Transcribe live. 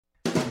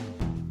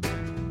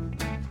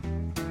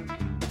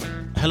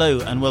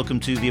Hello and welcome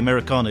to the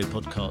Americano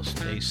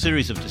podcast, a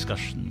series of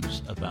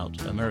discussions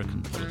about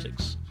American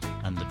politics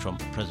and the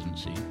Trump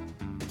presidency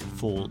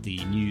for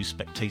the new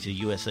Spectator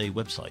USA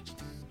website.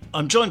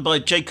 I'm joined by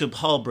Jacob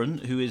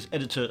Harbrun, who is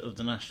editor of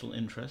The National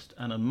Interest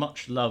and a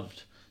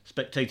much-loved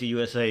Spectator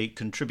USA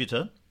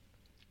contributor.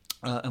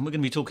 And we're going to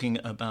be talking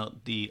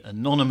about the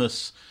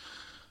anonymous,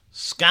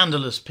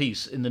 scandalous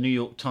piece in the New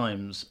York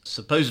Times,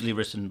 supposedly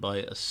written by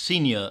a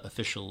senior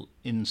official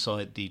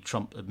inside the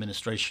Trump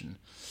administration.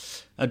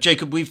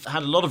 Jacob, we've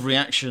had a lot of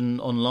reaction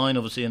online,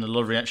 obviously, and a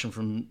lot of reaction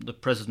from the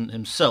president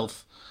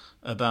himself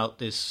about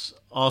this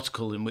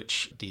article in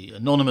which the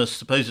anonymous,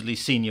 supposedly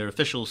senior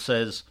official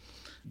says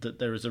that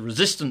there is a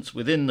resistance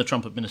within the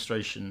Trump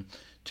administration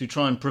to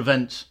try and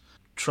prevent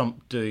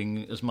Trump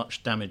doing as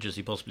much damage as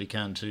he possibly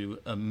can to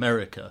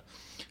America.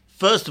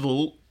 First of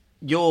all,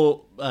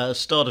 your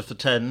starter for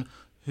 10,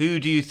 who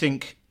do you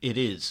think it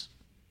is,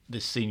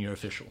 this senior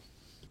official?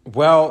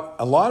 Well,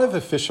 a lot of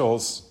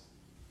officials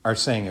are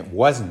saying it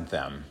wasn't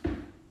them.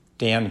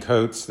 Dan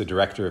Coats, the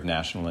director of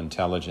national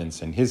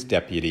intelligence, and his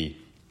deputy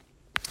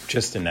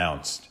just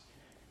announced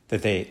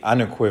that they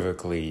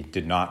unequivocally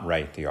did not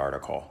write the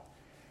article.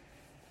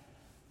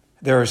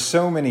 There are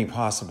so many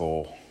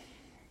possible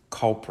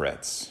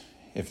culprits,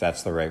 if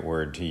that's the right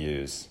word to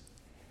use.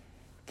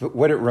 But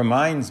what it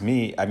reminds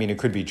me, it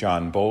could be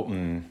John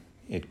Bolton,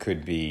 it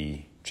could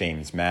be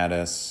James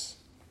Mattis.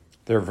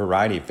 There are a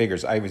variety of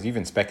figures. I was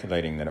even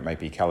speculating that it might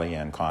be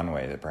Kellyanne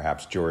Conway, that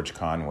perhaps George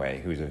Conway,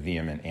 who's a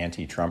vehement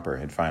anti-Trumper,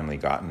 had finally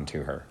gotten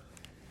to her.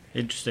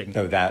 Interesting.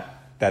 Though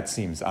that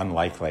seems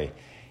unlikely.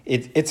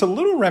 It's a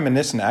little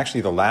reminiscent,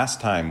 actually. The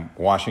last time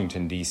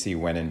Washington, D.C.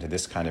 went into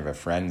this kind of a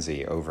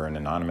frenzy over an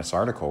anonymous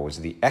article was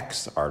the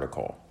X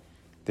article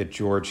that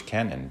George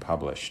Kennan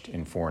published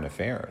in Foreign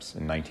Affairs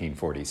in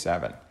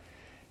 1947.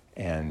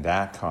 And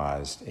that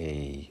caused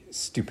a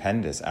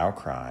stupendous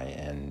outcry.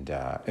 And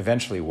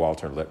eventually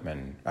Walter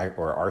Lippmann,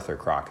 or Arthur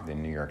Kroc of the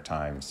New York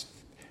Times,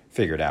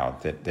 figured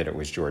out that it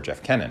was George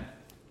F. Kennan.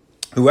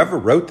 Whoever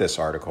wrote this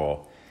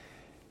article,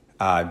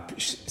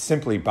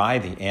 simply by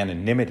the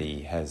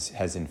anonymity,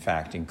 has in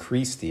fact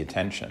increased the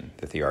attention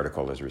that the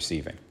article is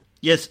receiving.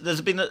 Yes,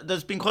 there's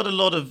been quite a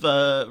lot of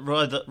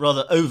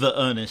rather over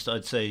earnest,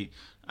 I'd say,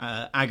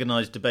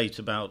 agonized debate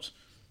about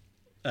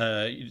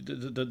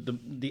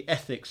the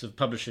ethics of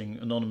publishing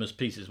anonymous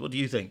pieces. What do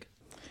you think?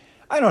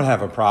 I don't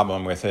have a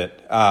problem with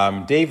it.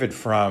 David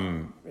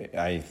Frum,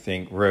 I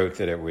think, wrote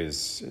that it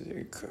was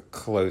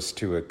close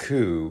to a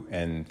coup,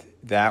 and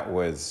that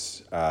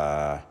was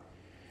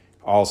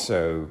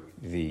also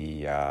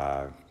the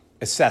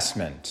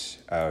assessment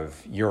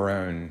of your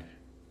own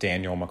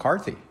Daniel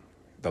McCarthy,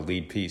 the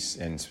lead piece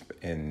in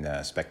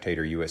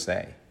Spectator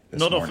USA this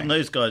Not morning. Often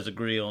those guys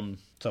agree on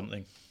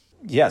something.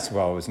 Yes,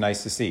 well, it was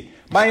nice to see.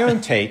 My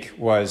own take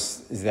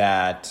was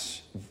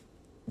that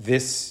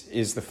this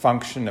is the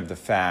function of the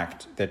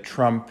fact that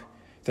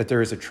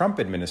there is a Trump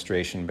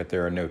administration, but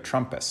there are no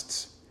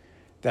Trumpists.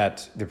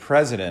 That the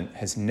president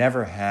has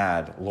never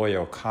had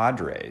loyal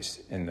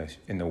cadres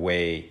in the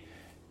way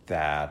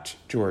that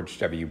George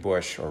W.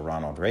 Bush or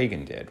Ronald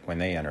Reagan did when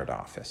they entered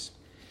office.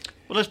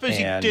 Well, I suppose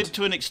he did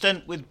to an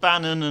extent with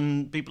Bannon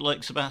and people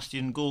like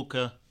Sebastian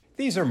Gorka.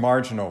 These are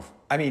marginal.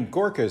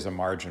 Gorka is a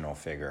marginal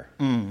figure.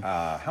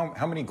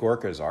 How many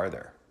Gorkas are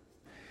there?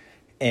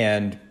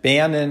 And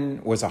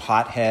Bannon was a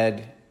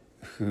hothead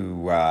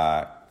who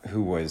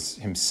was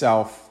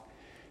himself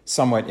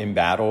somewhat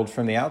embattled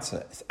from the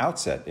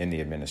outset in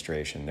the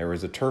administration. There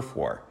was a turf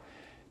war.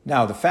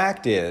 Now, the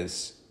fact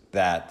is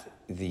that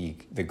the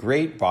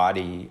great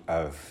body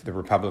of the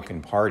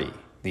Republican Party,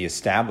 the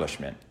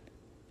establishment,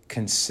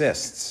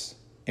 consists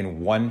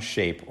in one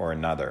shape or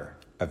another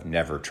of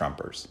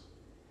never-Trumpers.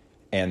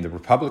 And the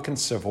Republican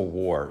Civil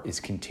War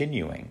is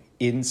continuing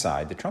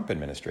inside the Trump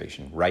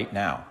administration right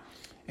now.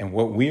 And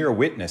what we are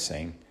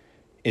witnessing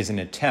is an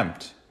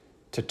attempt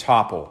to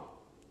topple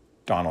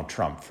Donald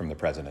Trump from the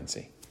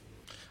presidency.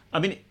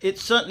 It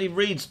certainly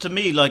reads to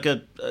me like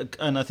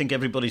and I think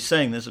everybody's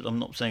saying this, I'm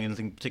not saying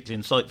anything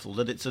particularly insightful,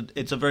 that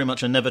it's a very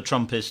much a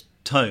never-Trumpist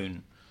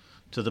tone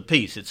to the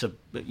piece. It says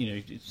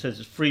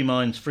it's free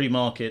minds, free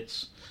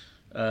markets,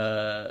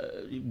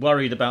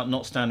 worried about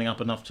not standing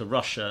up enough to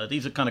Russia.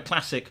 These are kind of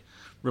classic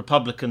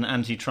Republican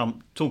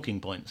anti-Trump talking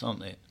points,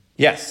 aren't they?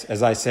 Yes,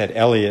 as I said,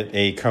 Elliot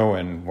A.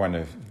 Cohen, one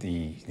of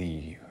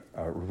the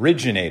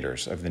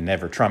originators of the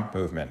Never Trump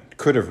movement,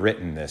 could have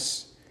written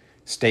this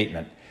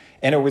statement.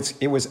 And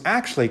it was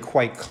actually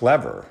quite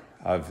clever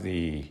of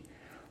the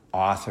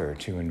author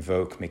to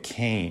invoke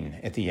McCain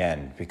at the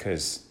end,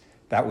 because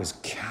that was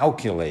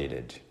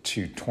calculated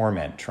to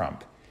torment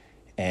Trump.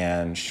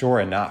 And sure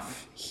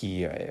enough,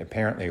 he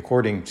apparently,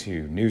 according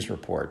to news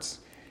reports,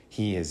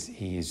 he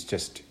is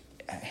just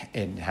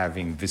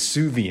having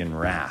Vesuvian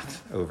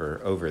wrath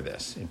over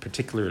this, and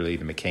particularly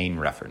the McCain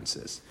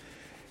references.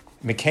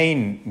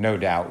 McCain, no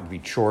doubt, would be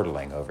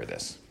chortling over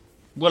this.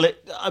 Well,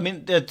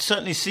 there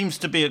certainly seems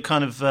to be a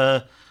kind of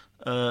a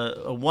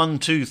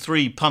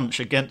 1-2-3 punch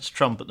against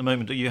Trump at the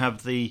moment. You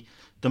have the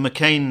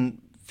McCain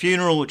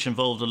funeral, which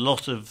involved a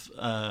lot of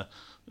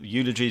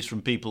eulogies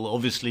from people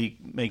obviously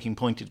making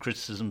pointed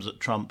criticisms at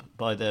Trump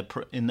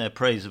in their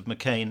praise of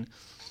McCain.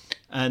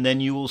 And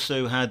then you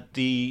also had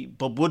the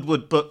Bob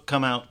Woodward book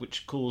come out,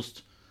 which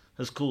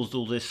has caused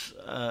all this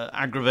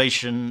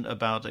aggravation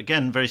about,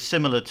 again, very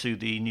similar to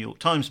the New York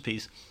Times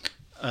piece,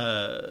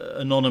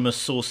 anonymous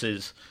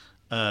sources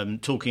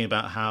talking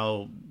about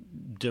how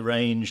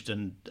deranged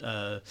and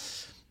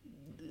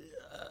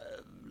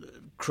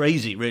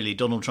crazy, really,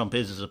 Donald Trump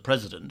is as a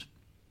president.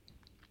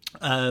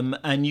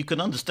 And you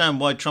can understand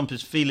why Trump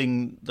is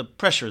feeling the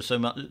pressure so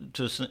much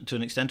to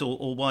an extent,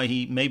 or why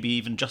he may be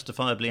even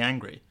justifiably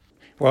angry.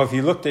 Well, if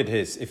you looked at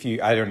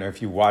I don't know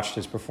if you watched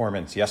his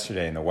performance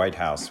yesterday in the White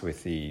House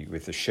with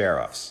the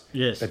sheriffs.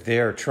 Yes. But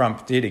there,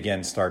 Trump did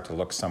again start to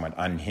look somewhat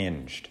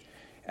unhinged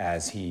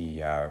as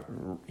he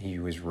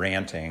was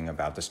ranting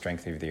about the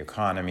strength of the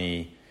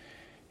economy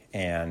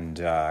and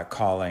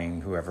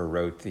calling whoever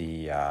wrote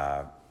the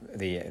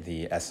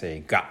essay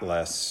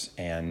gutless,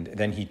 and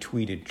then he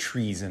tweeted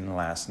treason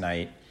last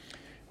night.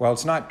 Well,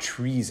 it's not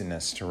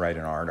treasonous to write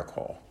an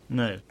article.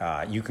 No.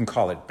 You can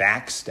call it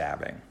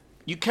backstabbing.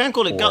 You can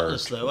call it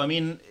gutless, though. I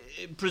mean,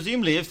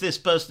 presumably, if this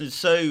person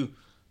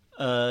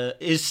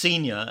is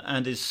senior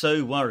and is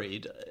so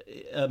worried,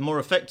 a more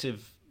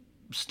effective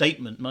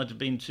statement might have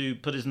been to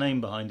put his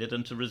name behind it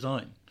and to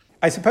resign.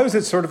 I suppose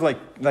it's sort of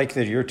like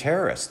that you're a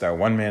terrorist, though.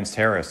 One man's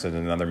terrorist and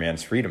another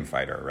man's freedom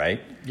fighter,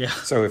 right? Yeah.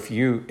 So if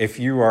you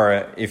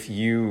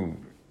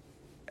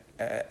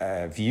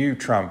view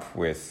Trump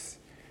with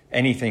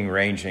anything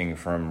ranging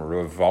from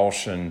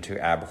revulsion to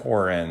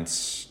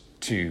abhorrence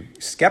to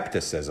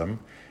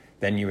skepticism,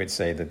 then you would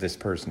say that this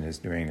person is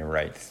doing the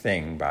right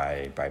thing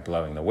by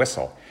blowing the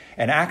whistle.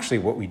 And actually,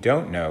 what we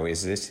don't know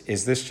is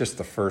this just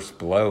the first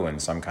blow in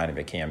some kind of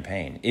a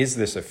campaign? Is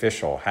this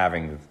official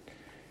having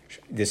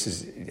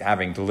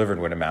delivered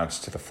what amounts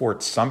to the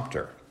Fort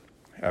Sumter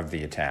of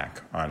the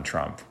attack on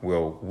Trump?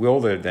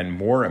 Will there then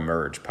more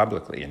emerge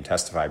publicly and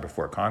testify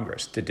before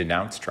Congress to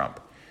denounce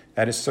Trump?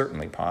 That is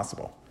certainly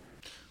possible.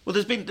 Well,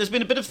 there's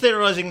been a bit of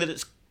theorizing that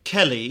it's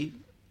Kelly,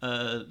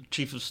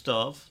 Chief of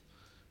Staff.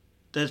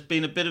 There's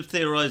been a bit of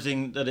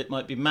theorising that it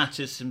might be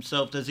Mattis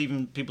himself. There's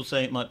even people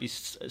saying it might be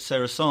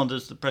Sarah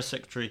Sanders, the press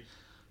secretary.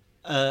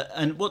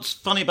 And what's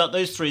funny about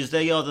those three is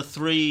they are the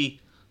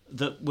three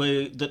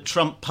that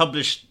Trump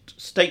published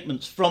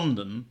statements from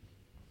them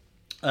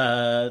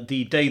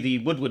the day the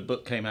Woodward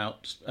book came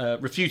out,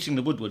 refuting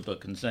the Woodward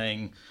book and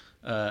saying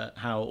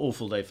how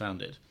awful they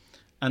found it.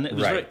 And it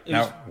was right.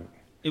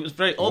 it was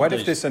very odd. What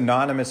if this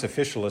anonymous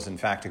official is in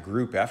fact a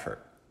group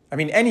effort? I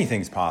mean,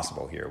 anything's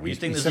possible here. You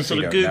think there's a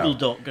sort of Google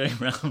Doc going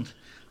around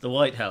the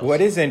White House? What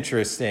is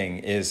interesting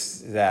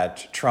is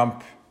that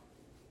Trump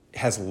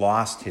has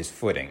lost his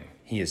footing.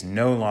 He is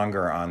no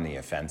longer on the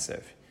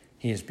offensive.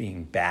 He is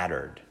being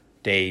battered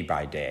day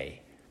by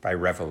day by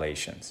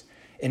revelations.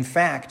 In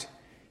fact,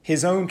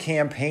 his own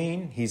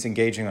campaign, he's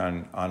engaging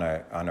on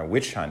a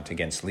witch hunt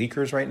against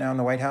leakers right now in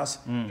the White House.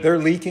 They're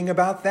leaking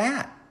about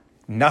that.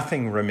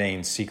 Nothing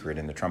remains secret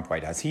in the Trump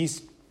White House.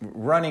 He's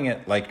running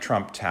it like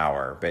Trump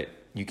Tower, but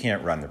you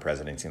can't run the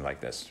presidency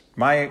like this.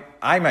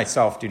 I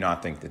myself do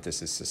not think that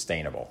this is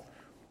sustainable.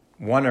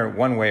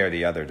 One way or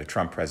the other, the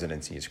Trump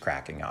presidency is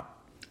cracking up.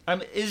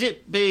 Is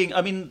it being?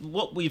 I mean,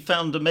 what we've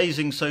found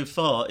amazing so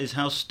far is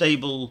how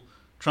stable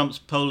Trump's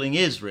polling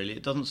is. Really,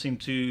 it doesn't seem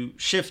to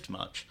shift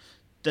much.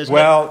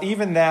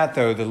 Even that,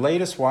 though, the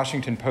latest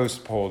Washington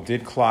Post poll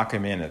did clock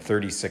him in at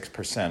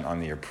 36% on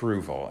the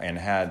approval and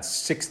had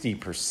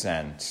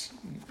 60%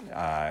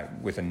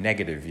 with a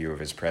negative view of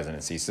his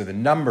presidency. So the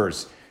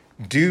numbers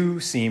do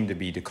seem to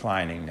be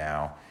declining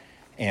now,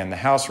 and the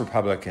House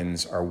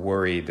Republicans are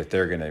worried that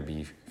they're going to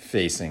be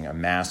facing a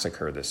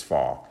massacre this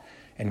fall.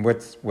 And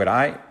what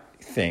I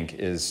think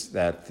is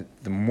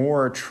that the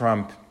more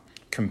Trump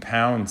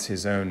compounds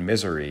his own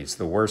miseries,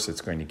 the worse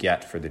it's going to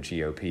get for the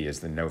GOP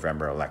as the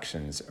November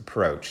elections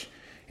approach.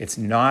 It's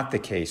not the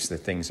case that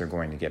things are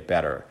going to get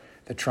better.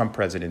 The Trump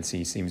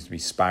presidency seems to be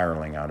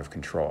spiraling out of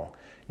control.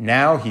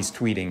 Now he's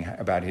tweeting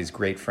about his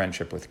great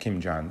friendship with Kim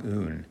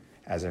Jong-un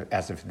as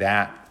if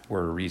that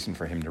were a reason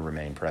for him to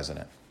remain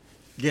president.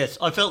 Yes,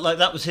 I felt like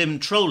that was him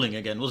trolling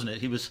again, wasn't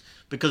it? He was,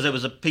 because there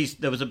was a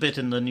bit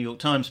in the New York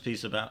Times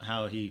piece about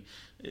how he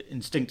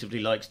instinctively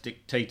likes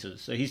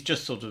dictators. So he's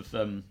just sort of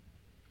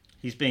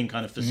he's being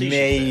kind of facetious.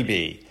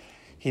 Maybe.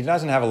 He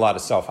doesn't have a lot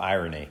of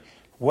self-irony.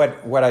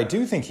 What I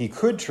do think he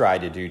could try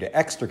to do to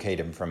extricate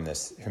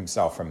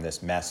himself from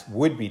this mess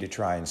would be to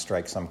try and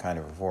strike some kind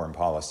of a foreign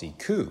policy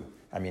coup.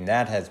 I mean,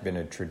 that has been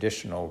a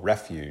traditional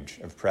refuge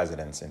of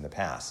presidents in the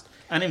past.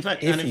 And in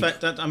fact,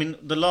 not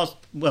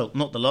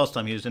the last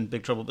time he was in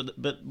big trouble,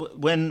 but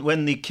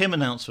when the Kim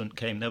announcement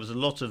came, there was a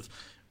lot of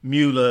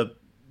Mueller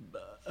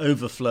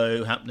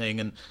overflow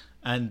happening,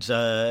 and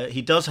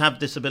he does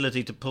have this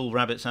ability to pull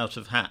rabbits out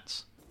of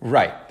hats.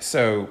 Right.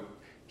 So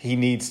he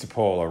needs to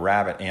pull a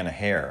rabbit and a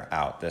hare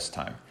out this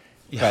time.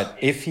 Yeah. But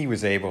if he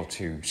was able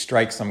to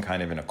strike some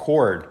kind of an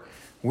accord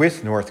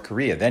with North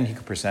Korea, then he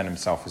could present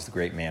himself as the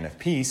great man of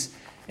peace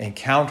and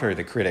counter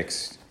the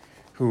critics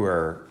who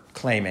are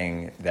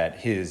claiming that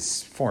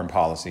his foreign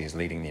policy is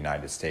leading the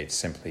United States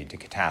simply to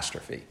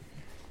catastrophe.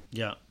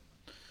 Yeah.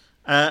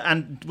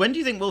 And when do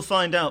you think we'll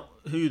find out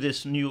who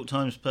this New York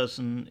Times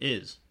person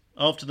is?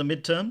 After the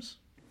midterms?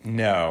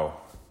 No.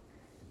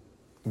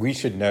 We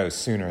should know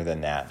sooner than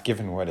that,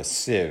 given what a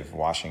sieve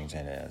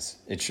Washington is.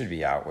 It should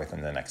be out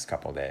within the next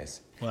couple of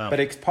days. Wow.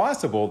 But it's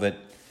possible that,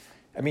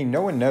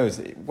 no one knows.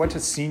 What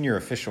does senior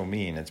official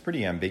mean? It's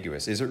pretty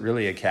ambiguous. Is it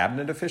really a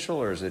cabinet official,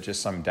 or is it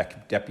just some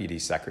deputy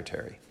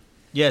secretary?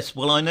 Yes,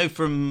 well, I know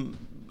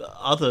from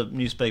other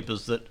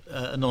newspapers that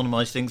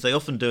anonymize things, they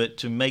often do it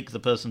to make the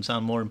person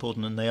sound more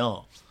important than they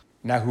are.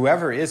 Now,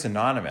 whoever is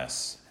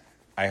anonymous,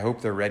 I hope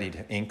they're ready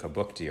to ink a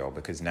book deal,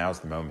 because now's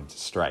the moment to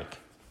strike.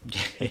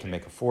 They can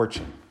make a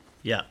fortune.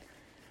 Yeah.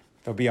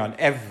 They'll be on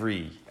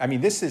every...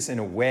 this is, in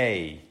a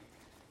way,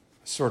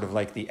 sort of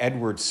like the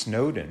Edward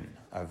Snowden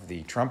of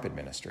the Trump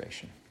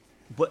administration.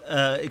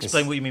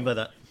 Explain what you mean by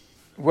that.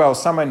 Well,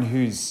 someone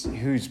who's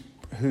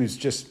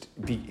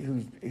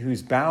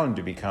bound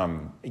to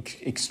become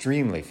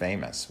extremely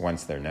famous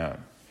once they're known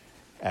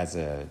as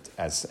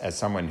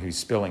someone who's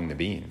spilling the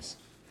beans.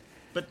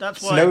 But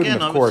that's why, Snowden,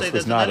 again, of course,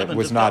 was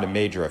not a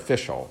major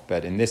official,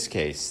 but in this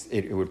case,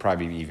 it would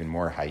probably be even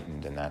more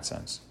heightened in that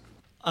sense.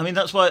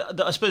 That's why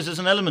I suppose there's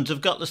an element of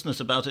gutlessness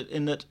about it,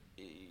 in that,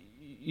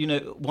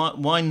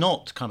 why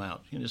not come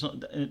out?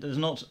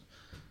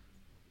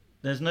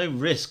 There's no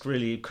risk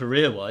really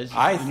career-wise.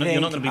 I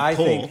You're not going to be poor.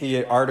 think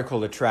the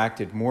article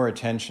attracted more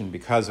attention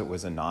because it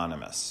was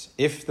anonymous.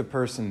 If the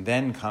person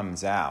then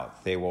comes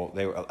out, they will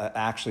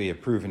actually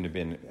have proven to have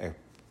been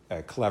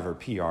a clever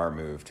PR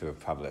move to have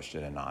published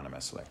it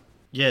anonymously.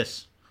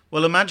 Yes.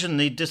 Well, imagine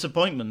the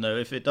disappointment, though,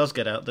 if it does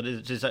get out, that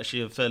it is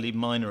actually a fairly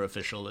minor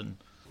official. And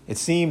it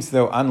seems,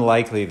 though,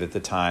 unlikely that the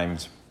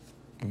Times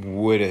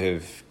would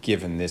have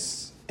given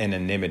this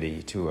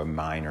anonymity to a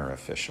minor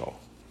official.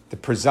 The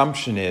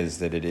presumption is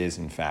that it is,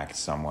 in fact,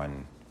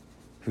 someone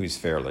who's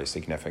fairly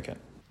significant.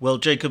 Well,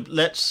 Jacob,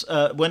 let's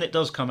when it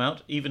does come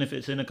out, even if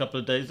it's in a couple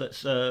of days,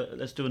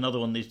 let's do another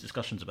one of these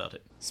discussions about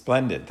it.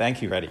 Splendid.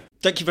 Thank you, Reddy.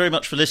 Thank you very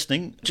much for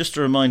listening. Just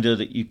a reminder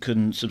that you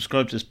can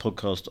subscribe to this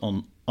podcast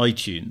on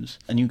iTunes,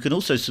 and you can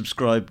also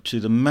subscribe to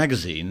the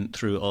magazine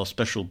through our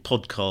special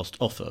podcast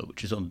offer,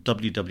 which is on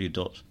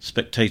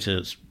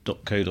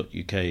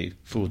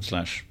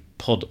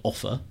www.spectators.co.uk/pod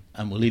offer,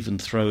 and we'll even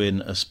throw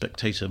in a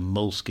Spectator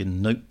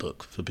moleskin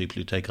notebook for people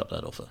who take up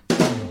that offer.